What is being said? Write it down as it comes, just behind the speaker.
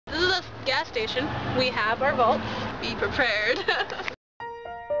gas station. We have our vaults. Be prepared.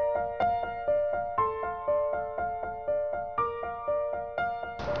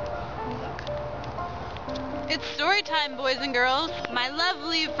 It's story time, boys and girls. My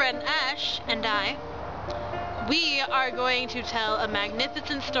lovely friend Ash and I, we are going to tell a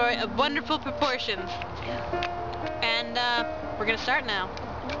magnificent story of wonderful proportions. And we're gonna start now.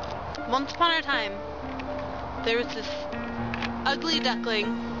 Once upon a time, there was this ugly duckling,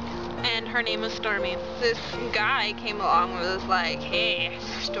 and her name was Stormy. This guy came along and was like, "Hey,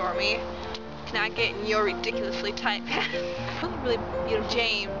 Stormy, can I get in your ridiculously tight pants?" Really beautiful.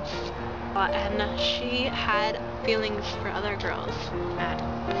 James. And she had feelings for other girls. Mad.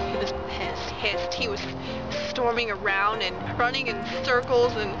 He was pissed. He was storming around and running in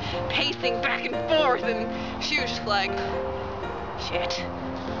circles and pacing back and forth, and she was just like, shit.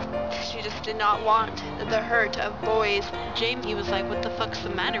 She just did not want the hurt of boys. James, he was like, what the fuck's the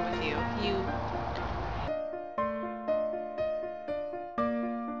matter with you?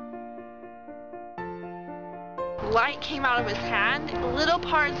 Light came out of his hand. A little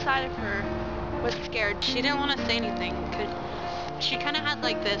part inside of her was scared. She didn't want to say anything because she kind of had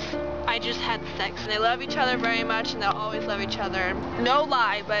like this, I just had sex. And they love each other very much, and they'll always love each other. No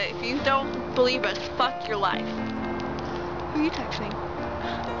lie, but if you don't believe us, fuck your life. Who are you texting?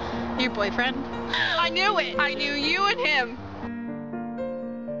 Your boyfriend? I knew it! I knew you and him!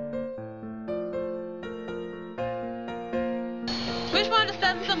 We just wanted to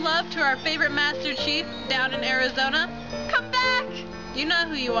send some love to our favorite Master Chief down in Arizona. Come back! You know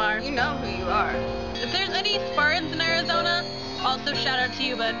who you are. You know who you are. If there's any Spartans in Arizona, also shout out to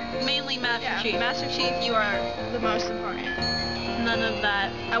you, but mainly Master Chief. Master Chief, you are the most important. None of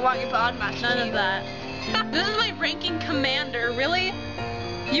that. I want your bod, Master None Chief. of that. This is my ranking commander, really?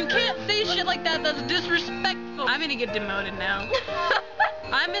 You can't say shit like that, that's disrespectful. I'm gonna get demoted now.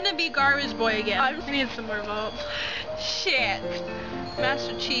 I'm gonna be garbage boy again. I need some more votes. Shit.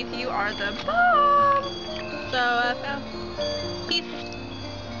 Master Chief, you are the bomb. So, peace.